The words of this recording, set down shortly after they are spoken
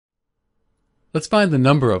Let's find the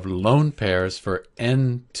number of lone pairs for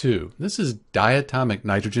N2. This is diatomic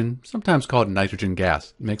nitrogen, sometimes called nitrogen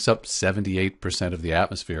gas. It makes up 78% of the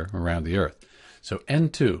atmosphere around the Earth. So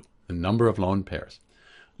N2, the number of lone pairs.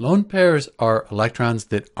 Lone pairs are electrons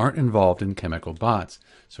that aren't involved in chemical bonds.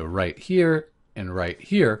 So right here and right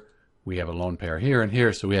here, we have a lone pair here and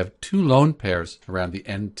here. So we have two lone pairs around the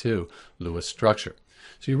N2 Lewis structure.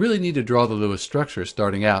 So you really need to draw the Lewis structure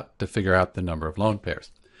starting out to figure out the number of lone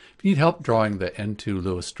pairs. If you need help drawing the N2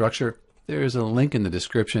 Lewis structure, there is a link in the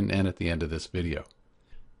description and at the end of this video.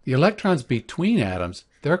 The electrons between atoms,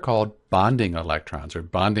 they're called bonding electrons or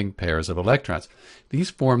bonding pairs of electrons.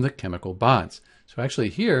 These form the chemical bonds. So actually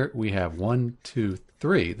here we have 1, 2,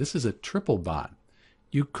 3. This is a triple bond.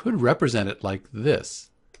 You could represent it like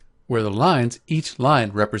this, where the lines, each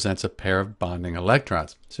line represents a pair of bonding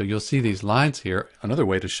electrons. So you'll see these lines here, another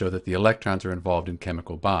way to show that the electrons are involved in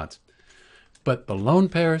chemical bonds. But the lone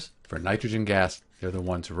pairs for nitrogen gas, they're the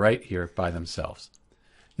ones right here by themselves.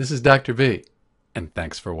 This is Dr. B, and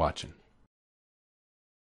thanks for watching.